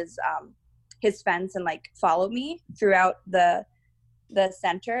over his fence and like follow me throughout the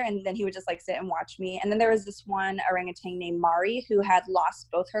center, and then he would just like sit and watch me. And then there was this one orangutan named Mari who had lost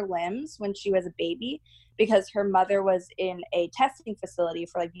both her limbs when she was a baby because her mother was in a testing facility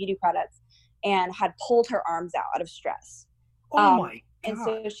for like beauty products and had pulled her arms out of stress. Oh my God. And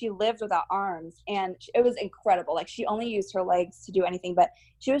so she lived without arms, and it was incredible. Like she only used her legs to do anything, but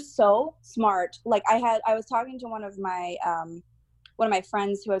she was so smart. Like I was talking to one of my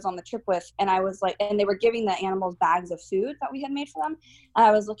friends who I was on the trip with, and I was like, and they were giving the animals bags of food that we had made for them. And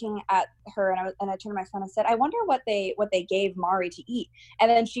I was looking at her, and I turned to my friend and said, "I wonder what they gave Mari to eat."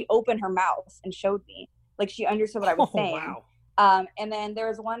 And then she opened her mouth and showed me, like she understood what I was saying. Wow. And then there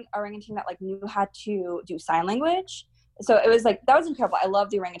was one orangutan that like knew how to do sign language. So it was like, that was incredible. I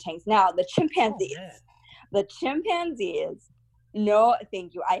love the orangutans. Now the chimpanzees, no,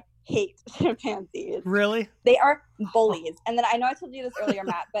 thank you. I hate chimpanzees. Really? They are bullies. And then I know I told you this earlier,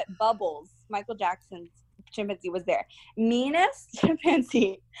 Matt, but Bubbles, Michael Jackson's chimpanzee, was there. Meanest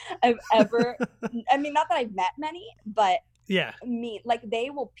chimpanzee I've ever, I mean, not that I've met many, but yeah, mean. Like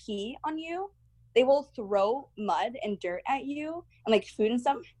they will pee on you. They will throw mud and dirt at you and like food and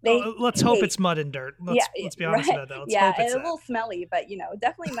stuff. Let's hope it's mud and dirt. Let's be honest about that. Let's hope it's a little smelly, but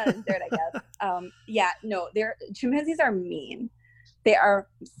definitely mud and dirt, I guess. Chimpanzees are mean. They are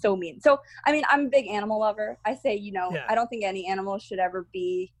so mean. So, I mean, I'm a big animal lover. I say, I don't think any animal should ever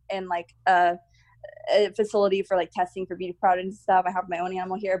be in like a facility for like testing for beauty products and stuff. I have my own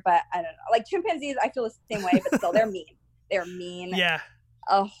animal here, but I don't know. Like chimpanzees, I feel the same way, but still, they're mean. They're mean. Yeah.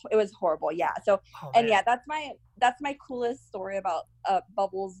 Oh, it was horrible. Yeah. So, that's my coolest story about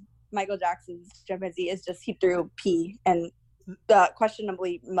Bubbles, Michael Jackson's chimpanzee, is just he threw pee and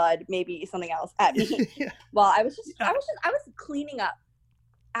questionably mud, maybe something else, at me. Yeah. Well, I was cleaning up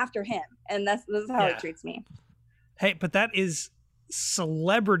after him, and this is how it treats me. Hey, but that is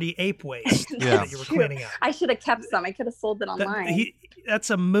celebrity ape waste that you were cleaning up. I should have kept some. I could have sold it online.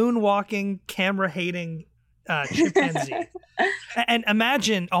 That's a moonwalking, camera-hating chimpanzee. And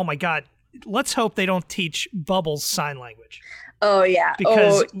imagine, oh my God, let's hope they don't teach Bubbles sign language. Oh yeah.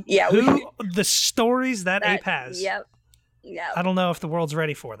 Because the stories that ape has. Yep. I don't know if the world's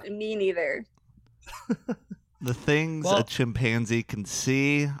ready for them. Me neither. The things a chimpanzee can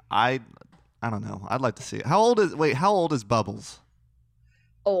see, I don't know. I'd like to see it. How old is Bubbles?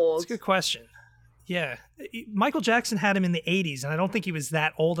 Old. That's a good question. Yeah. Michael Jackson had him in the 80s, and I don't think he was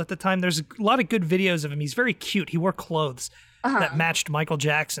that old at the time. There's a lot of good videos of him. He's very cute. He wore clothes that matched Michael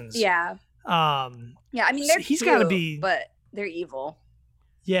Jackson's. Yeah. I mean, he's got to be, but they're evil.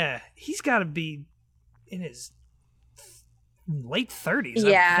 Yeah. He's got to be in his late 30s.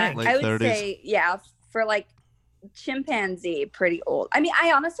 Yeah. I would say, for like chimpanzee, pretty old. I mean,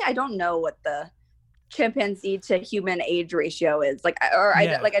 I don't know what the chimpanzee to human age ratio is,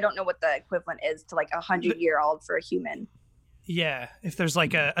 I don't know what the equivalent is to like 100-year-old for a human. Yeah, if there's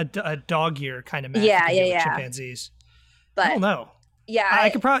like a dog year kind of math. Chimpanzees, but I don't know. Yeah, I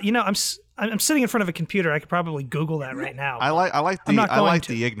could probably, I'm sitting in front of a computer. I could probably Google that right now. I like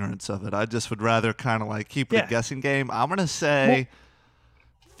the ignorance of it. I just would rather kind of like keep it a guessing game. I'm gonna say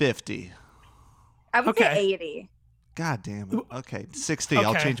 50. I would say 80. God damn it. Okay, 60. Okay.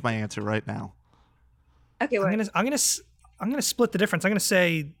 I'll change my answer right now. Okay, wait. I'm gonna split the difference. I'm gonna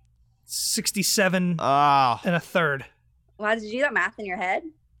say 67 and a third. Wow, did you do that math in your head?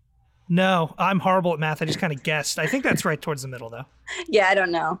 No, I'm horrible at math. I just kind of guessed. I think that's right towards the middle, though. Yeah, I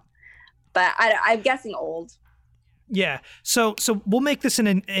don't know, but I'm guessing old. Yeah, so we'll make this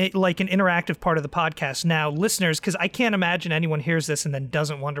an interactive part of the podcast now, listeners, because I can't imagine anyone hears this and then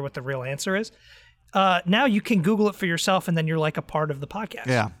doesn't wonder what the real answer is. Now you can Google it for yourself, and then you're like a part of the podcast.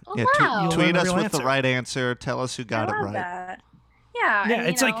 Yeah. Wow. Tweet us with the right answer. Tell us who got it right. That. Yeah. Yeah.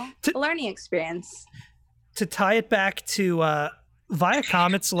 It's like a learning experience. To tie it back to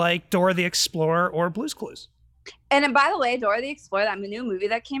Viacom, it's like Dora the Explorer or Blue's Clues. And by the way, Dora the Explorer, that new movie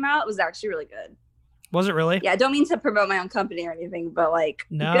that came out, was actually really good. Was it really? Yeah. I don't mean to promote my own company or anything, but like,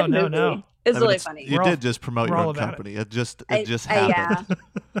 no. It's really funny. You did just promote your own company. It just happened. Yeah.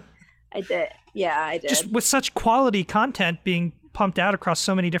 I did. Yeah, I did. Just with such quality content being pumped out across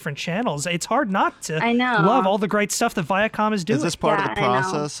so many different channels, it's hard not to love all the great stuff that Viacom is doing. Is this part of the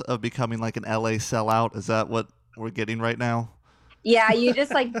process of becoming like an LA sellout? Is that what we're getting right now? Yeah, you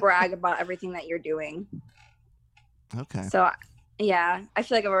just like brag about everything that you're doing. Okay. So, yeah, I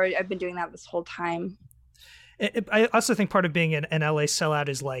feel like I've been doing that this whole time. I also think part of being an LA sellout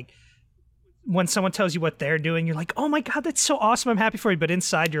is like when someone tells you what they're doing, you're like, oh my God, that's so awesome. I'm happy for you. But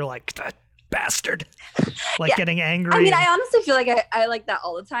inside you're like, that bastard, like getting angry. I mean, I honestly feel like I like that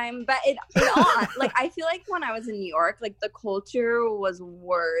all the time, but like, I feel like when I was in New York, like the culture was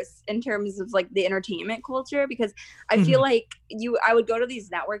worse in terms of like the entertainment culture, because I feel like I would go to these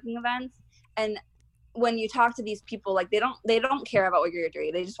networking events, and when you talk to these people, like they don't care about what you're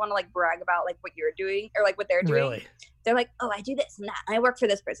doing. They just want to like brag about like what you're doing or like what they're doing. Really? They're like, oh, I do this and that, and I work for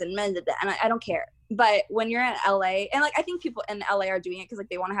this person, and I don't care. But when you're in LA, and like I think people in LA are doing it because like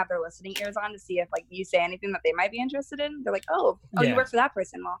they want to have their listening ears on to see if like you say anything that they might be interested in. They're like, oh, you work for that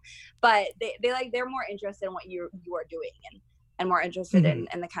person. Well, but they're more interested in what you are doing and more interested in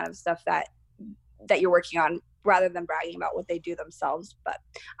the kind of stuff that you're working on, rather than bragging about what they do themselves. But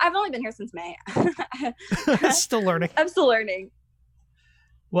I've only been here since May. Still learning. I'm still learning.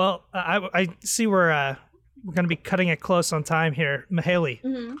 Well, I see we're going to be cutting it close on time here. Mahaley,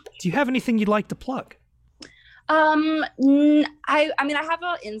 do you have anything you'd like to plug? I mean, I have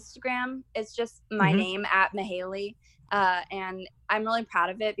an Instagram. It's just my name @Mahaley. And I'm really proud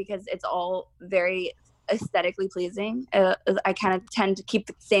of it because it's all very aesthetically pleasing. I kind of tend to keep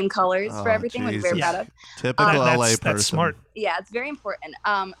the same colors for everything, like very proud of. Typical LA person. That's smart. Yeah, it's very important.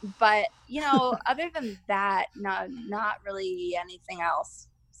 But other than that, no, not really anything else.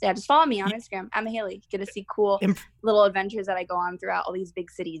 So yeah, just follow me on Instagram. I'm Mahaley. Get to see cool little adventures that I go on throughout all these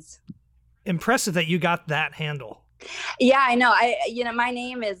big cities. Impressive that you got that handle. Yeah, I know. My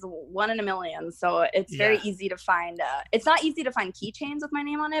name is 1 in a million, so it's very easy to find. It's not easy to find keychains with my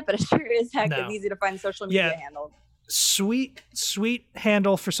name on it, but it sure is easy to find social media handles. Sweet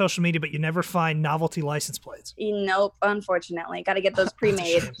handle for social media, but you never find novelty license plates. Nope, unfortunately. Got to get those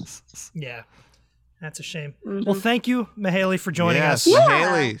pre-made. Yeah, that's a shame. Well, thank you, Mahaley, for joining us. Yes,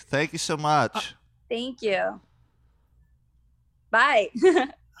 Mahaley, thank you so much. Thank you. Bye.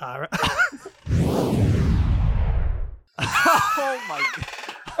 All right. Oh my God.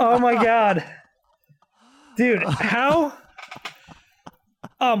 Oh my God. Dude, how?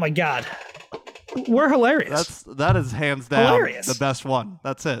 Oh my God. We're hilarious. That is hands down hilarious. The best one.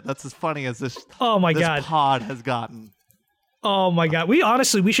 That's it. That's as funny as this God. pod has gotten. Oh my God.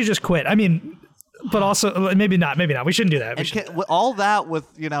 We should just quit. I mean, but also maybe not. We shouldn't do that. All that with,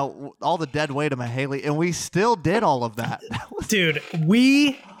 all the dead weight of Mahaley, and we still did all of that. Dude,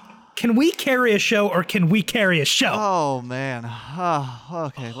 can we carry a show or can we carry a show? Oh, man.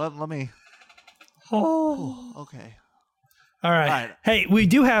 Okay, let me. Oh, okay. All right. Hey, we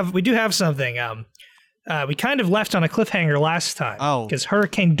do have something. We kind of left on a cliffhanger last time. Oh. Because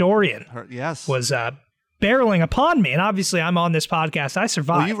Hurricane Dorian was barreling upon me. And obviously, I'm on this podcast. I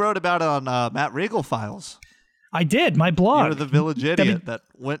survived. Well, you wrote about it on Matt Regal Files. I did. My blog. You're the village idiot that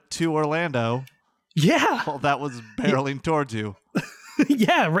went to Orlando. Yeah. Well, that was barreling towards you.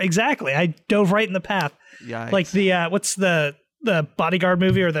 Yeah, exactly. I dove right in the path. Yikes. Like the what's the Bodyguard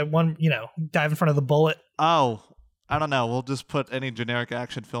movie, or the one, dive in front of the bullet? Oh, I don't know. We'll just put any generic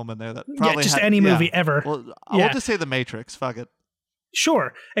action film in there that probably any movie ever. We'll just say The Matrix. Fuck it.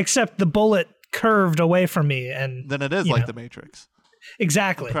 Sure, except the bullet curved away from me, and then it is like The Matrix.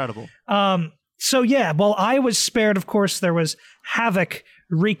 Exactly. Incredible. So yeah, while I was spared, of course, there was havoc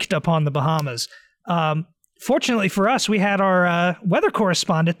wreaked upon the Bahamas. Fortunately for us, we had our weather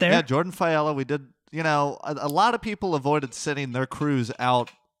correspondent there. Yeah, Jordan Fiala. We did, a lot of people avoided sending their crews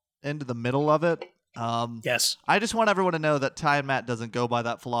out into the middle of it. Yes. I just want everyone to know that Ty and Matt doesn't go by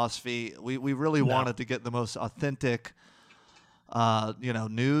that philosophy. We really wanted to get the most authentic,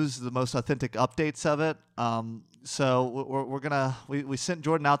 news, the most authentic updates of it. So we sent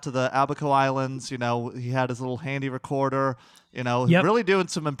Jordan out to the Abaco Islands. He had his little handy recorder. Really doing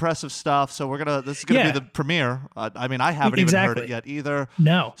some impressive stuff. So this is gonna be the premiere. I haven't even heard it yet either.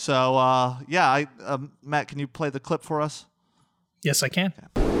 No. So Matt, can you play the clip for us? Yes, I can.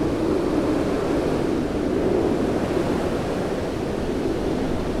 Okay.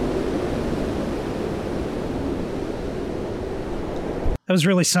 That was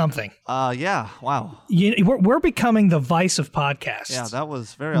really something. Yeah. Wow. We're becoming the Vice of podcasts. Yeah, that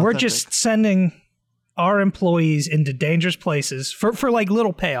was very authentic. We're just sending our employees into dangerous places for like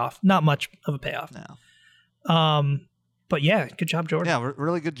little payoff, not much of a payoff. No. But yeah, good job, Jordan. Yeah,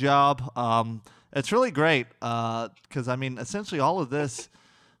 really good job. It's really great because essentially all of this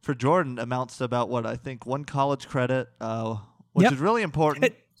for Jordan amounts to about what I think 1 college credit, which is really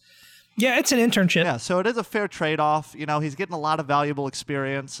important. Yeah, it's an internship. Yeah, so it is a fair trade-off. He's getting a lot of valuable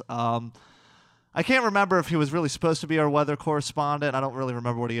experience. I can't remember if he was really supposed to be our weather correspondent. I don't really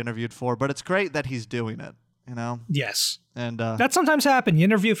remember what he interviewed for, but it's great that he's doing it. you know? Yes. And that sometimes happens. You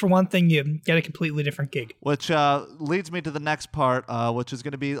interview for one thing, you get a completely different gig. which leads me to the next part, which is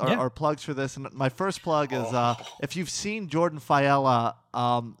going to be our plugs for this. And my first plug is if you've seen Jordan Fiella,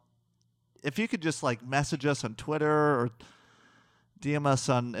 if you could just like message us on Twitter or DM us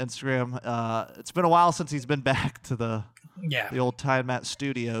on Instagram. It's been a while since he's been back to the old Time Mat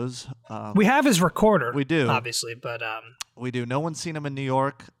Studios. We have his recorder. We do. Obviously, but... We do. No one's seen him in New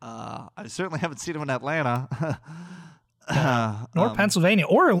York. I certainly haven't seen him in Atlanta. Nor Pennsylvania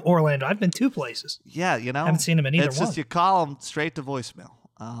or Orlando. I've been 2 places. Yeah, you know. Haven't seen him in either it's one. Just you call him straight to voicemail.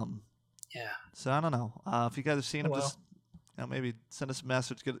 Yeah. So I don't know. If you guys have seen him, just maybe send us a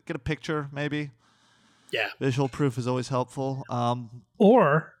message. Get a picture, maybe. Yeah. Visual proof is always helpful.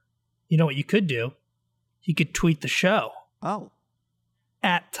 Or, you know what you could do? You could tweet the show. Oh.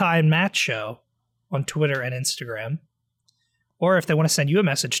 At Ty and Matt Show on Twitter and Instagram. Or if they want to send you a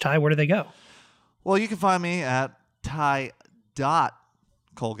message, Ty, where do they go? Well, you can find me at Ty.Colgate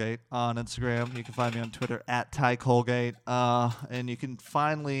on Instagram. You can find me on Twitter at Ty Colgate. And you can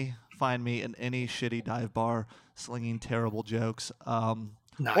finally find me in any shitty dive bar slinging terrible jokes.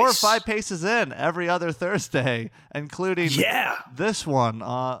 Nice. Or 5 Paces In every other Thursday, including this one.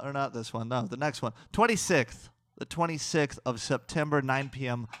 Or not this one. No, the next one. 26th. The 26th of September, 9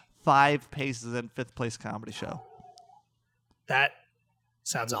 p.m. 5 Paces In, 5th Place Comedy Show. That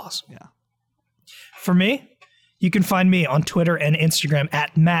sounds awesome. Yeah. For me, you can find me on Twitter and Instagram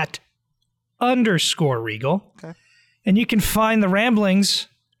at Matt_Regal. Okay. And you can find the ramblings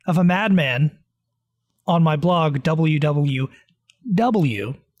of a madman on my blog,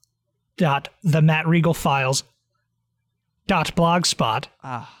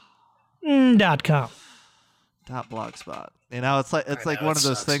 www.themattregalfiles.blogspot.com. .blogspot. You know, it's like one of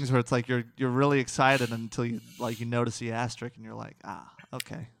those things where it's like you're really excited until you notice the asterisk and you're like,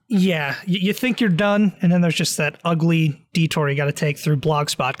 okay. Yeah, you think you're done, and then there's just that ugly detour you got to take through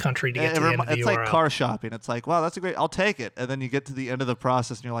Blogspot country to get to the end of the It's URL. like car shopping. It's like, wow, that's a great, I'll take it. And then you get to the end of the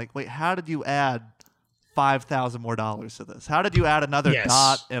process and you're like, wait, how did you add $5,000 more to this? How did you add another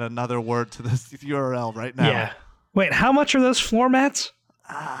dot and another word to this URL right now? Yeah. Wait, how much are those floor mats?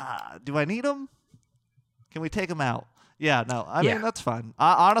 Do I need them? Can we take them out? Yeah, no. I mean, that's fine.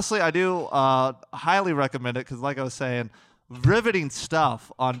 Honestly, I do highly recommend it because, like I was saying, riveting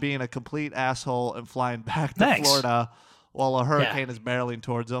stuff on being a complete asshole and flying back to Florida while a hurricane is barreling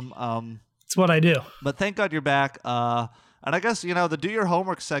towards them. It's what I do. But thank God you're back. And I guess, the Do Your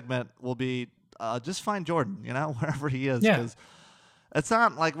Homework segment will be just find Jordan, wherever he is. Because it's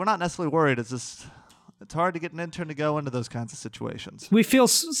not like we're not necessarily worried. It's just it's hard to get an intern to go into those kinds of situations. We feel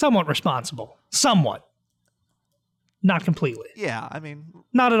somewhat responsible. Somewhat. Not completely. Yeah, I mean...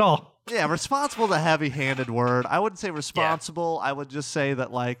 Not at all. Yeah, responsible is a heavy-handed word. I wouldn't say responsible. I would just say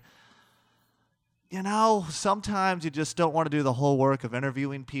that, sometimes you just don't want to do the whole work of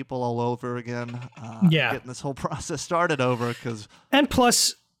interviewing people all over again. Getting this whole process started over because... And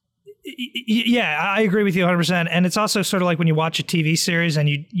plus, I agree with you 100%. And it's also sort of like when you watch a TV series and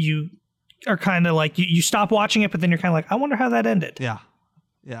you are kind of like, you stop watching it, but then you're kind of like, I wonder how that ended. Yeah.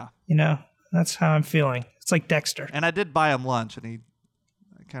 Yeah. That's how I'm feeling. It's like Dexter. And I did buy him lunch, and I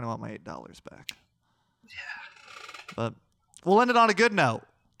kind of want my $8 back. Yeah. But we'll end it on a good note.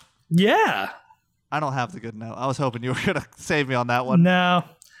 Yeah. I don't have the good note. I was hoping you were going to save me on that one. No,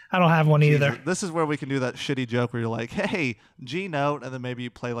 I don't have one either. This is where we can do that shitty joke where you're like, hey, G note, and then maybe you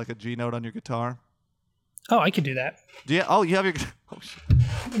play like a G note on your guitar. Oh, I can do that. You have your... Oh, shit.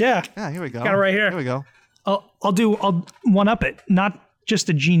 Yeah. Yeah, here we go. Got it right here. Here we go. I'll one up it. Not just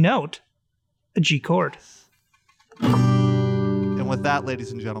a G note, a G chord. And with that,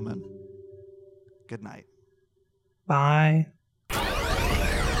 ladies and gentlemen, good night. Bye.